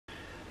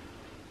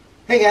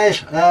Hey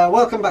guys,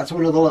 welcome back to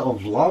another little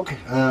vlog.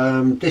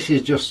 This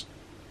is just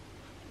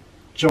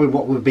showing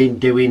what we've been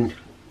doing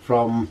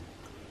from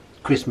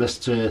Christmas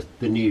to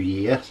the New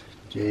Year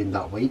during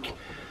that week.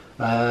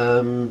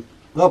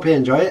 Hope you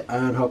enjoy it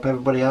and hope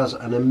everybody has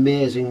an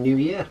amazing New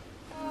Year.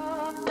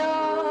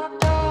 Hello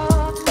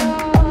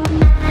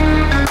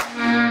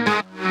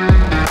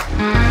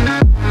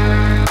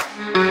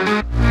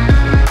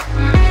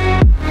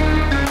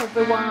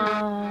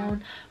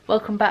everyone,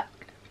 welcome back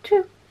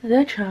to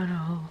the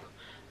channel.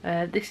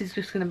 This is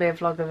just going to be a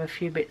vlog of a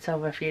few bits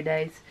over a few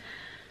days.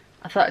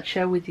 I thought I'd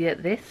share with you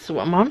this,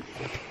 what I'm on.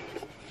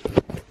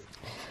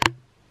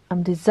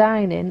 I'm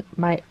designing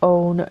my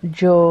own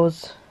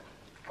Jaws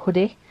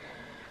hoodie.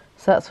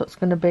 So that's what's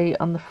going to be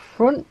on the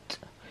front.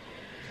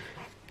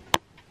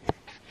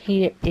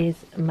 Here is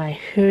my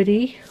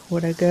hoodie.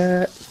 What I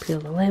got, peel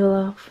the label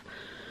off.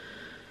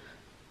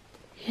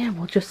 Yeah,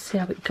 we'll just see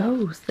how it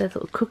goes. There's a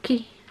little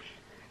cookie.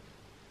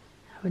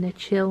 Having a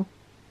chill.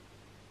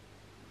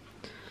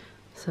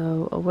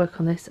 So I'll work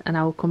on this and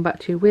I will come back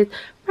to you with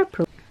my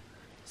pro.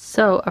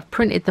 So I've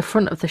printed the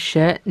front of the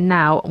shirt.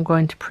 Now I'm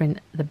going to print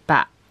the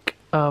back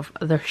of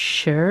the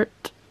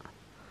shirt.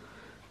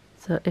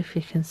 So if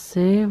you can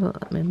see, well,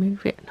 let me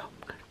move it. No,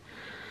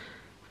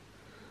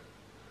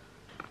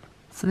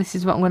 so this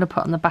is what I'm going to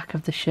put on the back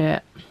of the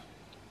shirt.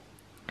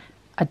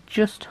 I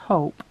just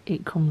hope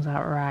it comes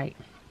out right.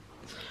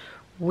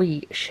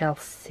 We shall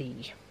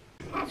see.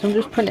 So I'm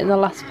just printing the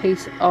last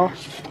piece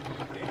off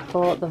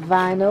for the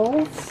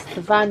vinyls.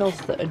 The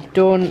vinyls that are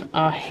done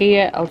are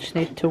here. I'll just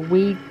need to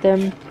weed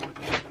them.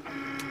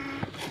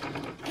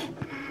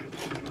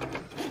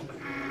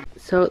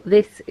 So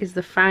this is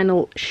the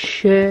final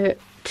shirt.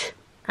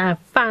 I've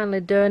finally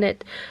done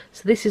it.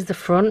 So this is the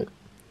front.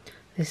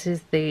 This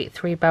is the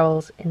 3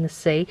 barrels in the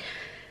sea.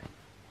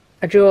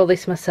 I drew all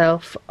this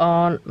myself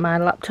on my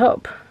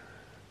laptop.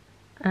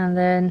 And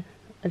then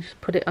I just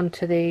put it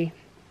onto the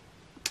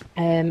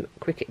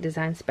Cricut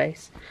design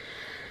space.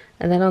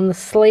 And then on the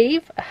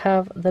sleeve I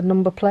have the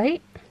number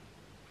plate,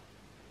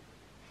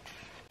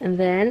 and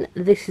then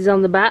this is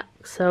on the back.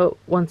 So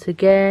once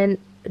again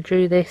I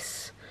drew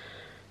this,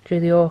 drew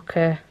the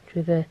orca,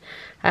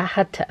 I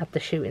had to add the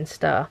shooting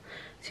star.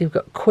 So you've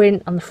got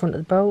Quinn on the front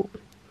of the boat,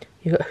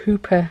 you've got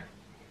Hooper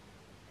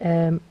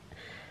at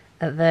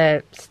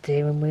the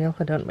steering wheel,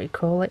 I don't know what you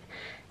call it,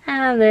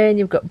 and then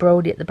you've got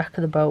Brody at the back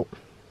of the boat.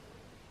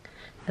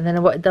 And then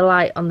I wanted the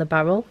light on the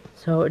barrel,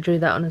 so I drew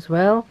that on as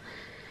well.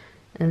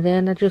 And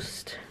then I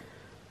just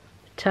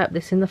type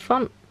this in the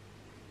font.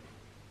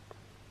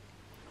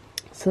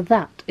 So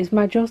that is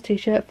my Jaws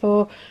t-shirt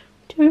for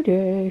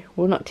today.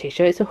 Well, not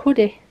t-shirt, it's a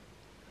hoodie.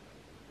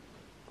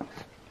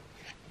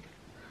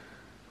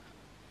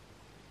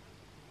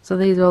 So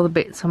these are all the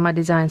bits on my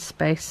design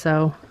space,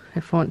 so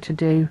if I want to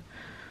do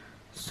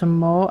some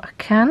more I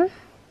can.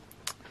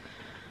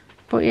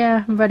 But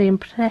yeah, I'm very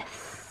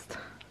impressed.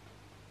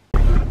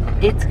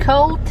 It's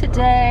cold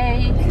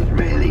today. It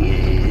really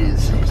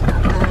is.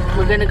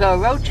 We're gonna go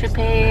road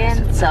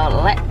tripping, so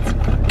let's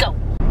go.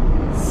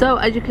 So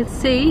as you can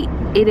see,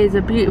 it is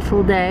a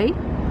beautiful day.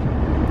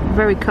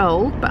 Very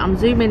cold, but I'm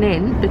zooming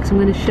in because I'm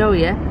gonna show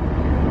you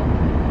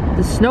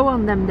the snow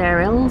on them there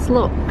hills.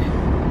 Look.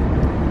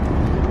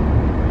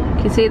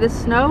 Can you see the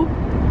snow?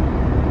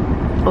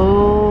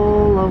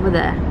 All over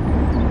there.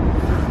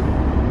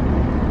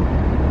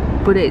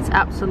 But it's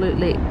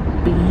absolutely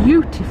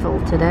beautiful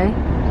today.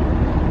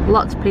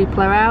 Lots of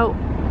people are out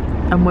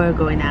and we're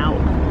going out.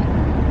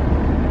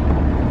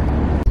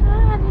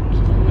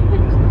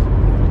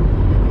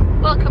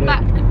 Welcome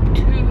back to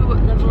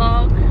the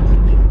vlog.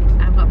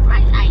 I've got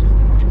bright light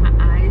in my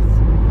eyes.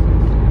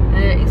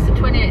 It's the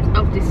 28th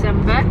of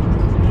December. I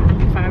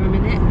can fire a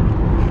minute.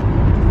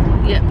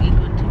 Yep, you're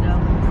good to go.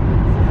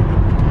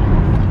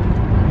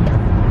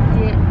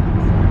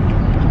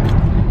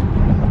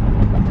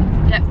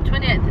 Yep,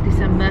 28th of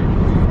December.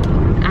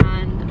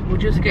 And we're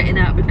just getting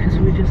out because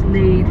we just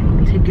need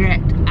to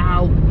get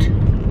out.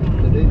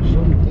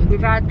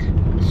 We've had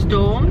a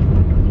Storm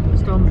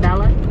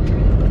Bella,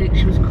 I think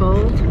she was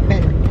called.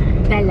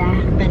 Bella.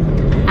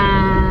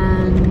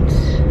 And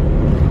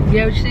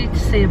yeah, we just need to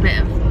see a bit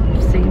of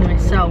scenery,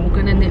 so we're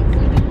going to nip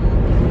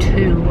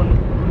to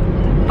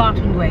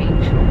Barton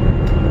Grange.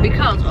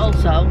 Because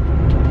also,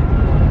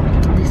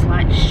 this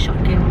light's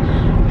shocking,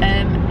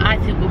 I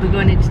think we'll be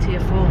going into tier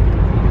 4.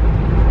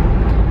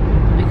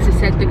 Because they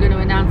said they're going to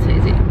announce it,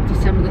 is it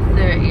December the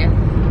 30th?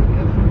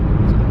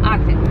 So I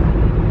think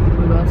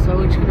we will, so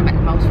we're just going to make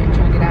the most of it and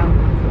try and get out.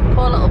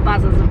 Poor little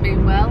Baz hasn't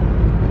been well.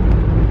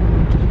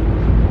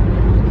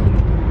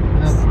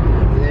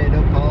 Stayed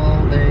up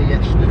all day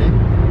yesterday.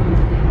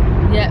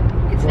 Yep,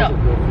 it's not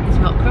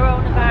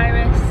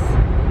coronavirus.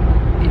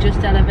 He just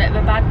had a bit of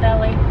a bad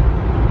belly.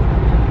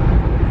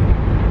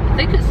 I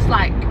think it's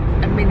like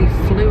a mini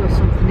flu or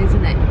something,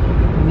 isn't it?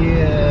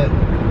 Yeah,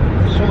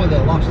 some of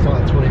it lasts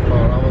like 24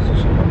 hours or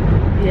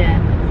something.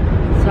 Yeah.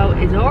 So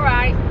it's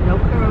alright, no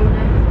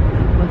corona.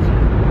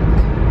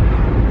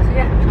 So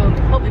yeah, so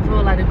hope you've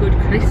all had a good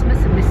Christmas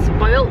and been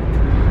spoilt.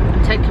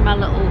 I'm taking my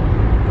little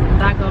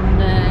bag on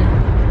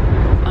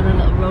a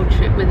little road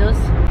trip with us.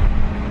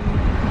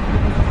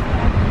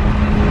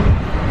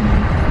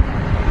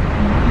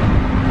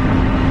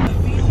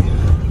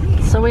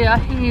 So we are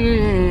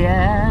here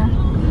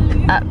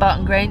at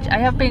Barton Grange. I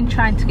have been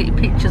trying to get you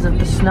pictures of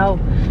the snow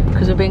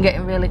because we've been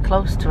getting really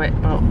close to it,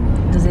 but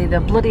there's either a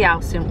bloody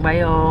house in the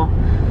way or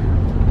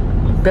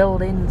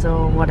buildings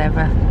or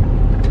whatever.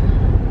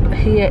 But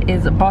here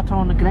is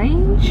Barton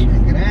Grange.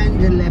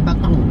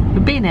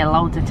 We've been here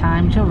loads of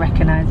times, you'll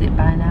recognise it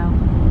by now.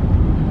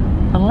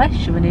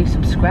 Unless you're a new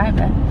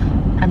subscriber,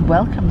 and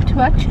welcome to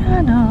our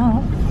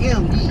channel.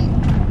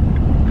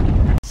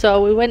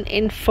 So we went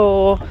in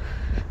for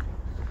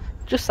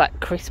just like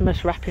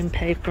Christmas wrapping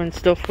paper and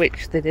stuff,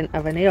 which they didn't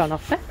have any on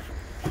offer.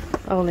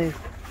 Only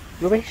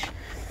rubbish.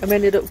 And we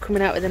ended up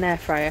coming out with an air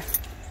fryer.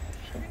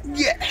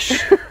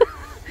 Yes!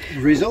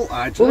 Result,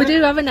 I'd say. Well, we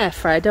do have an air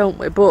fryer, don't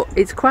we? But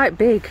it's quite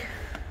big.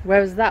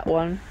 Whereas that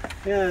one...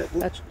 Yeah, it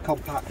looks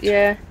compact.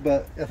 Yeah.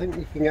 But I think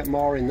you can get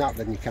more in that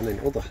than you can in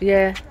other.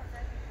 Yeah.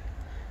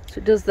 So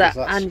it does that,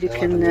 and you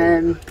can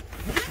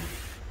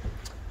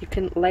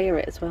layer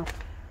it as well.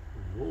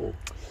 Ooh.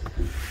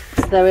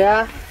 So there we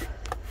are.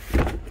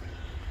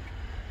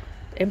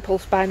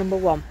 Impulse buy number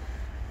 1.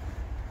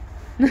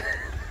 If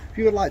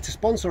you would like to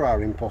sponsor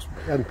our Impulse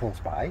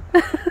Buy,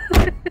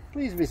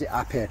 please visit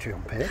our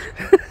Patreon page.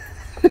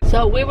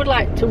 So we would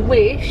like to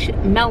wish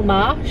Mel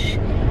Marsh,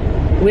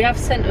 we have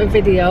sent her a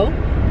video,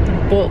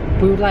 but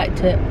we would like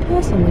to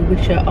personally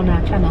wish her on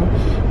our channel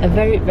a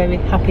very, very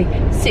happy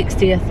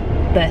 60th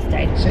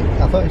birthday.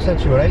 I thought you said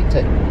she were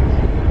 80.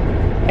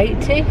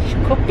 80? She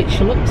could be,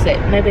 she looks it.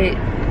 Maybe,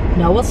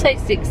 no, we'll say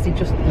 60,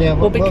 just, yeah,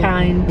 we'll be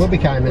kind. We'll be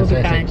kind and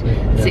say 60.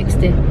 Yeah.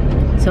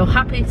 60. So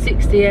happy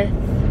 60th.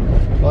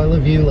 I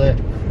love you, Lee.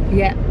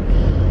 Yeah.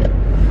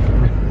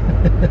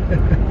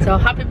 So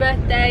happy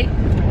birthday.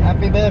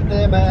 Happy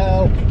birthday,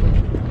 Mel.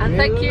 And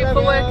thank you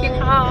for working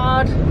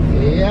hard.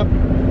 Yep.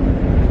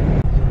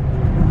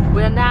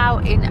 We're now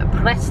in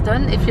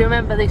Preston. If you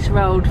remember this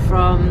road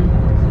from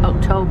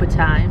October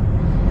time,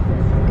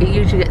 it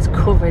usually gets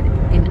covered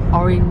in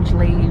orange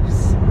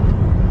leaves.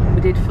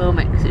 We did film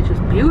it because it's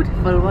just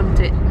beautiful, wasn't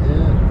it?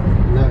 Yeah.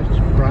 No, it's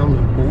brown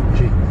and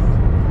mulchy.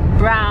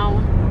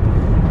 Brown,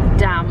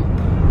 damp,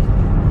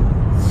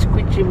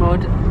 squidgy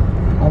mud.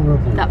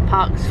 Horrible. That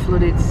park's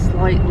flooded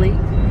slightly.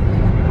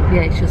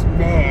 Yeah, it's just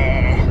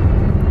there.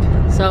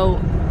 So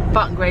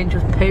Barton Grange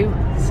was poo.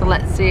 So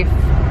let's see if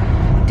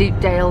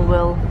Deepdale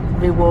will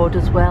reward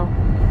as well.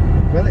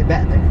 Well, it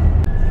better do.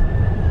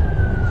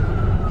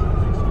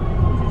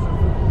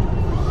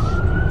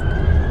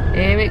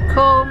 Here it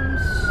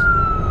comes.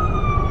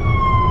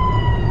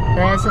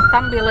 There's a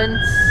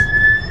ambulance.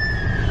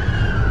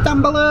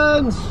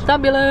 Ambulance!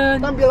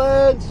 Ambulance!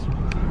 Ambulance!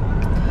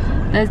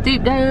 There's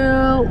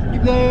Deepdale.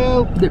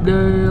 Deepdale!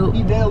 Deepdale.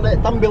 Deepdale,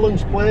 that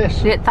ambulance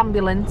place. Yeah,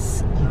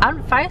 ambulance.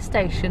 And fire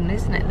station,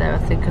 isn't it, there, I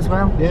think, as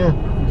well? Yeah.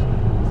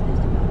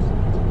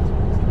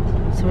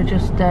 So we're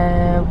just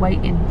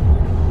waiting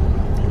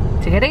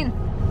to get in.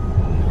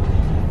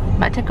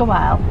 Might take a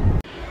while.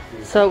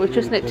 So we've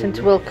just nipped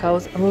into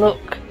Wilco's and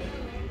look,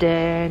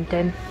 dun,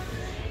 dun,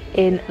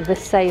 in the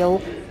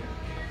sale.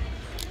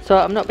 So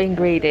I'm not being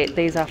greedy,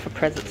 these are for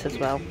presents as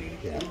well.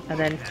 Yeah. And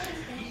then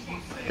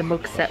the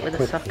mug set with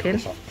a sock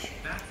in.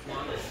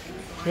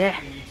 Yeah.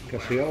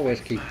 Because you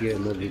always keep your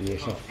mug in your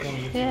socks.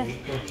 Yeah.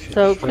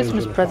 So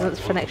Christmas presents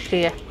for next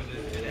year.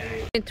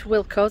 Into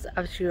Wilco's,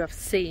 as you have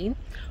seen,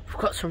 we've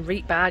got some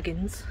reap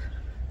bargains.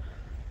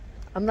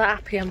 I'm not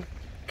happy, I'm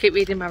keep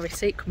reading my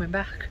receipt coming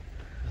back.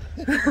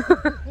 And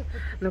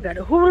I'm going,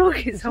 oh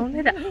look, it's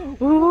only that.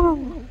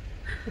 Ooh.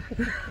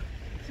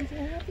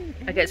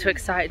 I get so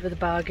excited with a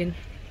bargain.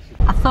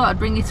 I thought I'd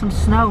bring you some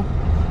snow.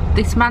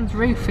 This man's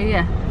roof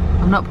here,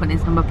 I'm not putting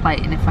his number plate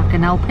in if I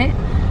can help it.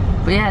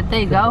 But yeah,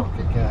 there you go.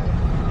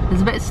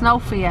 There's a bit of snow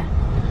for you.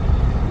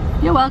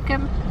 You're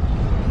welcome.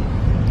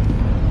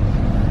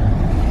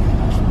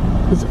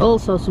 There's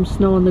also some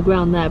snow on the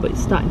ground there, but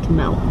it's starting to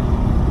melt.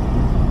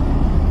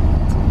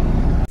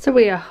 So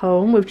we are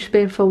home. We've just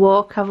been for a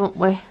walk, haven't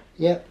we?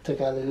 Yep, took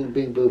our little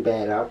big blue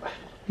bear out.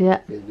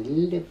 Yeah.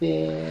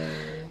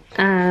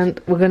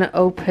 And we're going to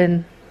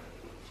open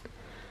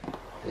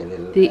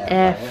the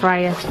air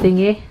fryer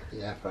thingy.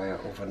 The air fryer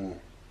oven.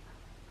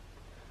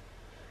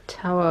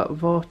 Tower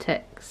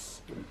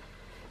Vortex.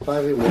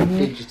 5-in-1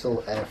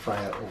 digital air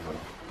fryer oven.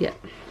 Yeah.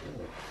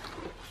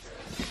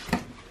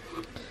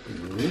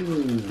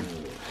 Ooh.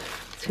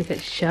 So we got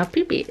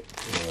Sharpie bits.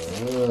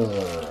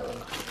 Oh.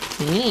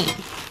 Yeah,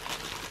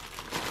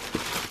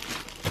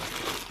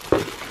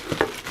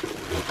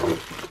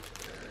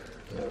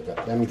 we've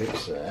got them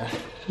bits there.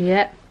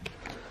 Yep.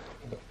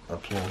 A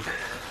plug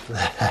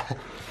there.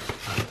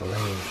 I have to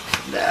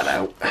leave that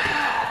out.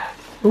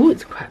 Oh,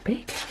 it's quite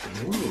big.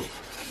 Ooh.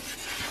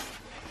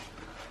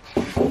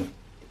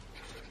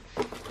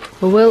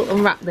 Well, we'll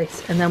unwrap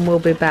this and then we'll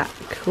be back.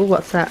 Oh,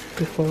 what's that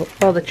before?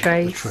 Oh, the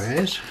trays. The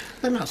trays.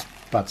 They're not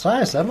bad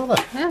size, them, are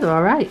they? Yeah, they're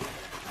alright.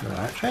 They're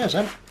alright trays,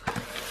 then.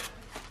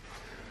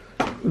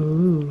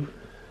 Ooh.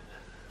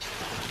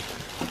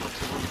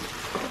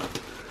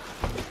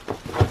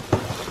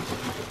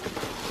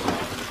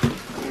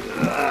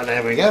 Ah,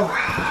 there we go.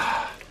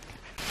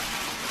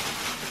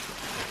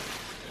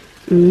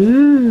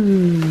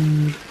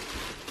 Ooh.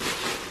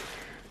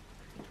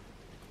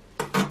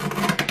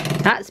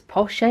 That's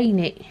posh,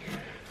 ain't it?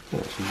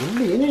 That's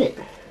lovely, isn't it?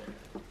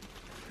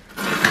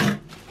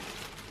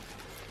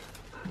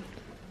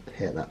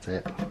 Hate that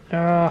tape.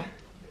 Oh.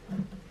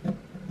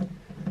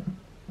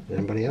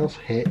 Anybody else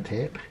hate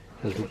tape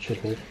as much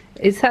as me?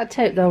 Is that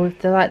tape though with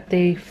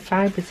the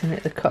fibres in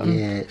it, the cotton?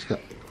 Yeah, it's got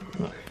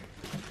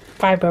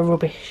Fibre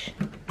rubbish.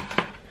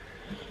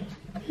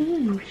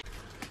 Ooh.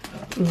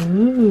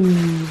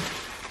 Ooh.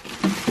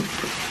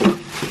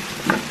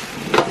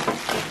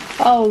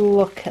 Oh,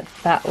 look at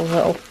that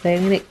little thing.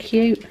 Isn't it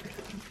cute?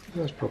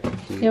 that's proper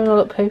cute. You want to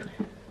look, Pooh?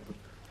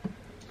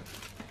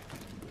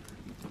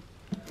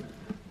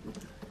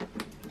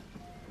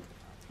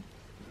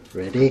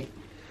 Ready?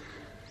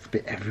 It's the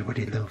bit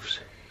everybody loves.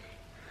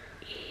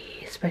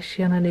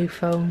 Especially on a new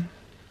phone.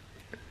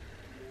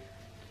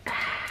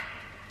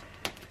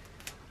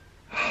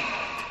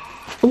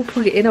 Oh,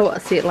 plug it in. I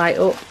want to see it light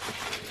up.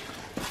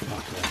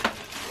 Okay.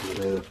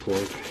 There's a plug.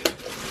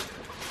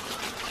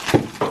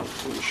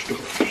 And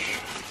stuff.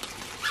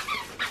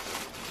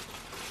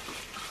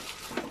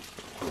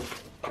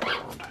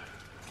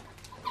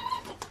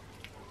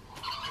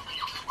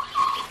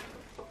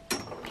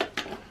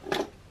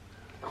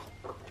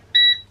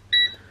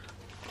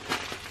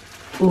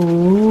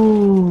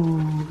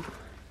 Ooh.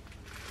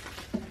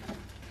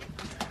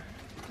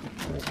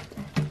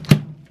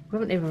 We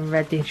haven't even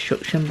read the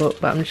instruction book,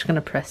 but I'm just going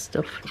to press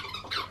stuff.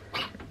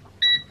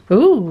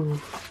 Ooh.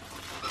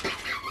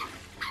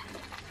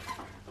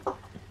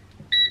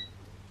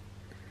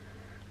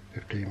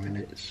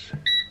 Minutes.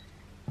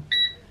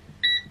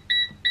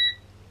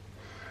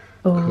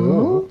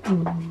 Oh.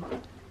 Cool.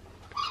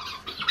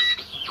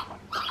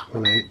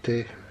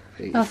 180.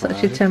 Oh, so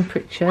that's your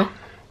temperature.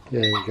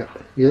 Yeah, you got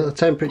your little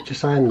temperature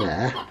sign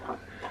there.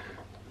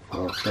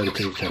 For them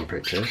two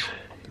temperatures.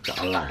 You've got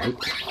a light.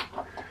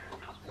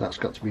 That's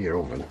got to be your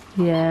oven.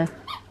 Yeah.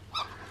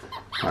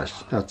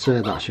 I'd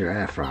say that's your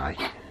air fry.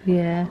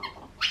 Yeah.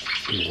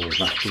 Using your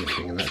vacuum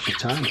thing, and that's your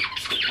time.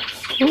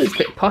 Oh, it's a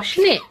bit posh,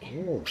 isn't it?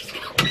 Oh.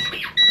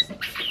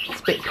 It's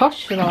a bit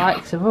posh for the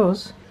likes of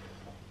us.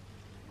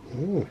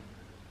 Ooh.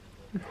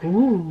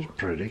 Ooh.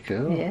 Pretty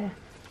cool. Yeah.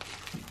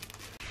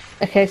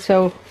 Okay,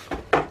 so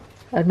I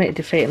admitted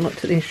defeat and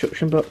looked at the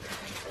instruction book.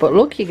 But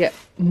look, you get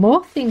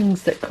more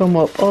things that come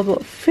up. Oh,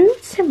 look,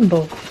 food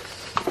symbols.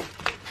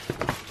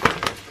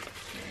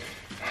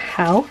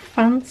 How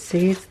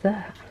fancy is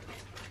that?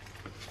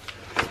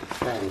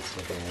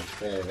 Fancy,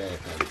 very, very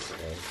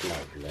fancy.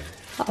 Lovely.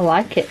 I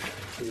like it.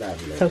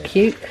 Lovely. So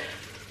cute.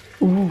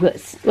 Ooh, we'll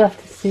have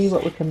to see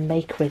what we can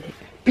make with it.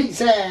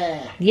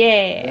 Pizza!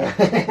 Yeah!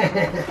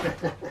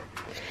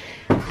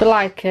 But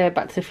like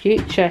Back to the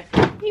Future.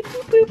 Beep,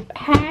 boop, boop.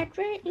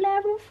 Hydrate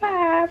level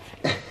 5.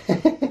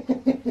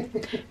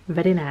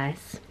 Very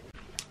nice.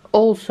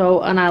 Also,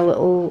 on our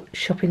little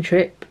shopping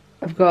trip,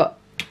 I've got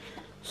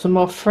some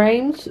more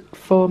frames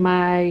for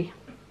my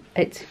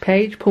Etsy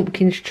page,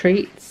 Pumpkins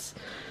Treats,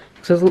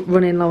 because I was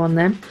running low on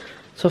them.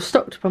 So I've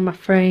stocked up on my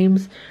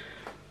frames,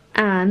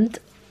 and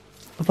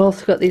I've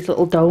also got these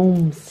little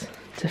domes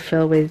to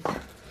fill with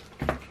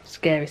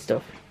scary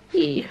stuff.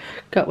 Eee,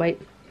 can't wait.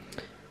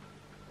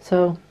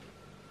 So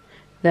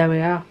there we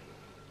are.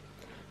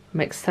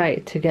 I'm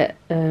excited to get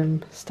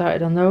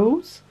started on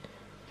those.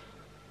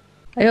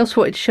 I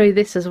also wanted to show you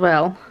this as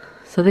well.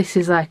 So this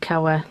is like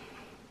our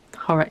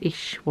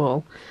horror-ish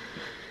wall.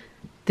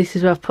 This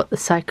is where I've put the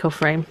Psycho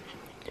frame.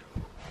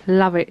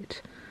 Love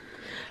it.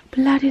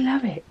 Bloody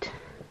love it.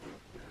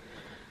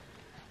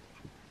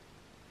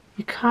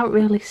 You can't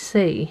really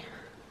see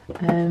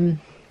oh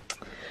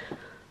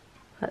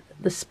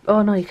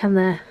no, you can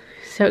there.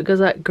 See how it goes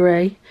like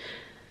grey,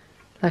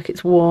 like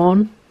it's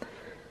worn.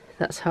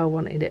 That's how I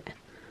wanted it.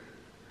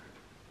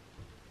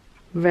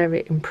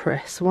 Very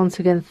impressed. Once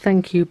again,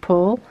 thank you,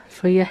 Paul,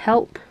 for your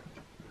help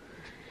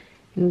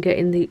in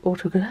getting the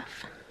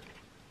autograph.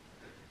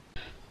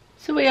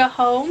 So we are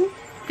home.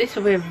 This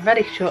will be a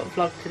very short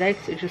vlog today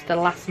because it's just a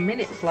last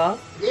minute vlog.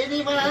 Yes,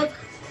 it was.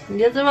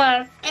 Yes, it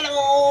was.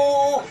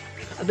 Hello!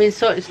 I've been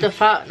sorting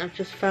stuff out and I've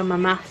just found my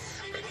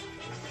mask.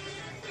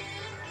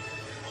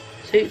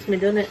 Suits me,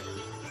 doesn't it?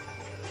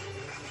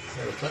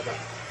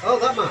 Oh,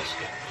 that mask.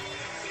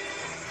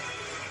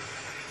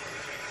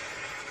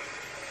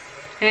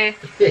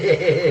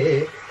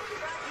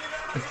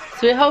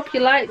 So we hope you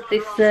liked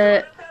this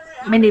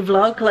mini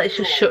vlog. Let's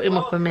just shut him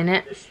up a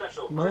minute.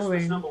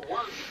 Boring.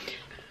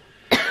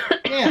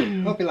 Yeah,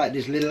 hope you like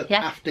this little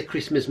after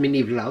Christmas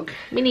mini vlog.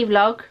 Mini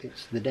vlog.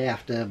 It's the day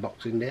after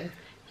Boxing Day.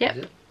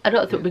 Yep. I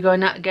don't think we'll be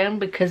going out again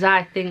because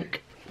I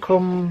think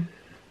come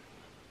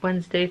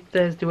Wednesday,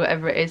 Thursday,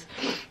 whatever it is,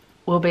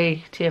 we'll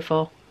be tier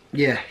 4.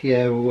 Yeah,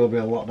 we will be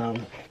on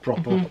lockdown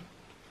proper.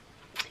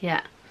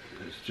 Yeah.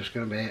 It's just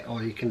going to be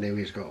all you can do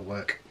is go to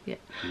work. Yeah.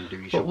 And do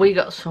your But shopping. we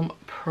got some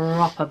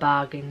proper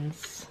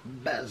bargains.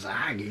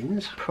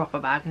 Bargains. Proper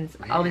bargains.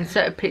 Yeah. I'll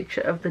insert a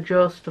picture of the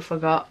Joe stuff I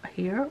got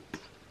here.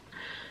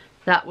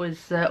 That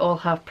was all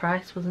half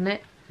price, wasn't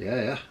it?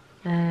 Yeah.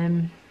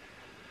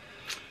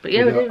 But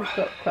yeah, we've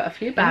got quite a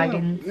few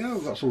baggings. Yeah,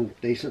 we've got some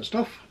decent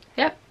stuff.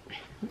 Yep.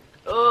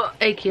 Oh,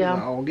 achy arm.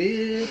 It's all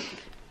good.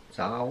 It's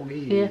all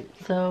good. Yeah,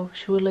 so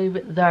should we leave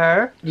it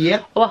there?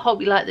 Yeah. Oh, I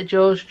hope you like the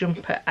Joe's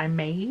jumper I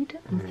made.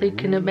 I'm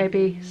thinking of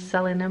maybe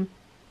selling them.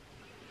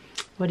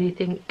 What do you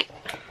think?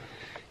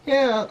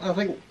 Yeah, I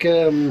think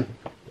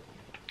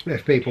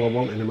if people are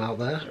wanting them out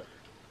there,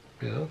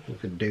 you know, we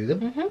could do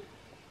them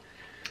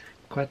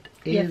quite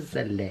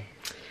easily.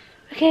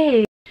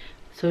 Okay,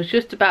 so I was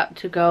just about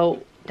to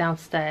go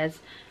downstairs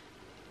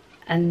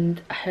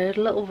and I heard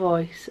a little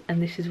voice,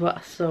 and this is what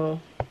I saw.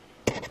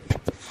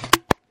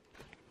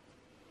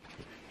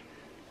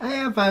 I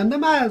have found the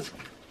mask.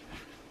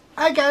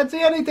 I can't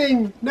see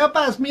anything. Now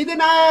pass me the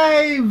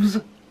knives.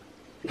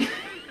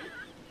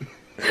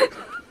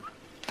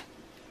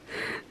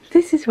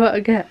 This is what I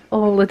get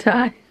all the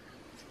time.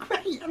 It's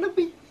great, I love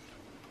it.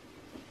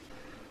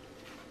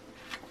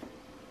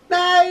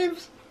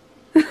 Knives.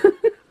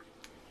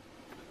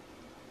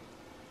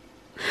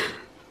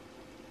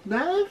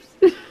 Knives.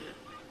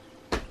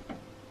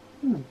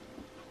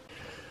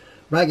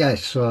 Right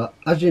guys, so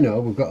as you know,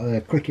 we've got a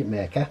Cricut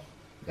maker,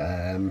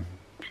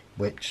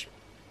 which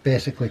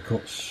basically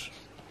cuts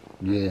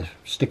your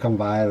stick on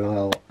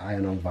vinyl,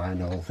 iron on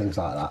vinyl, things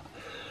like that.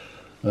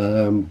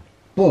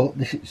 But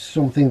this is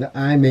something that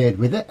I made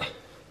with it.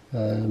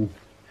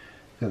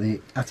 Got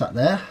the attack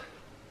there,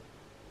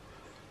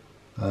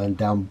 and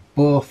down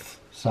both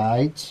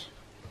sides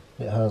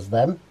it has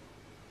them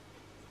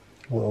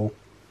little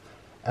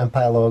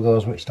Empire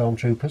logos with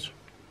Stormtroopers,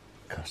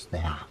 because they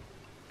are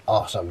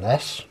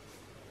awesomeness.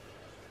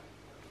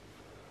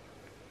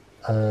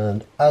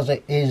 And as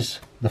it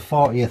is the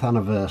 40th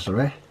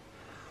anniversary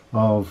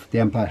of The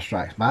Empire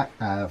Strikes Back,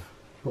 I've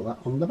put that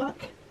on the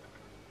back.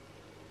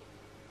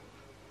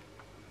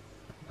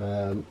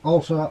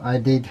 Also I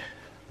did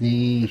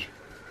the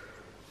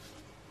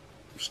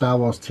Star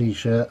Wars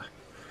t-shirt,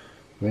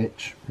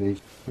 which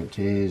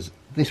is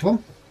this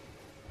one.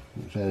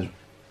 It says,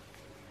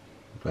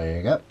 there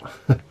you go.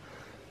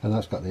 And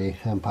that's got the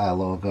Empire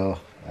logo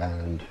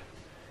and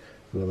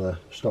another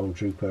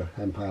Stormtrooper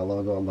Empire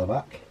logo on the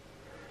back.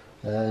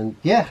 And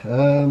yeah,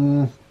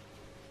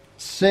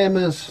 same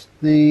as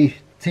the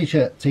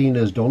t-shirt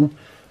Tina's done,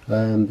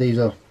 these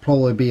will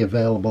probably be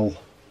available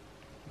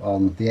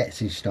on the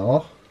Etsy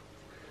store.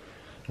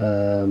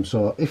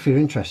 So if you're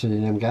interested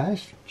in them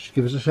guys, just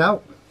give us a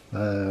shout.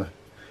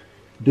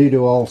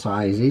 Do all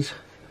sizes,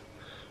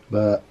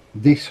 but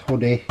this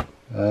hoodie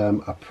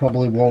I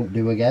probably won't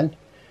do again,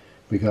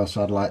 because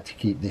I'd like to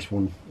keep this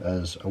one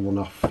as a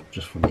one-off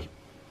just for me.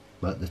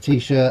 But the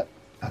t-shirt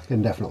I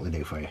can definitely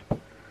do for you.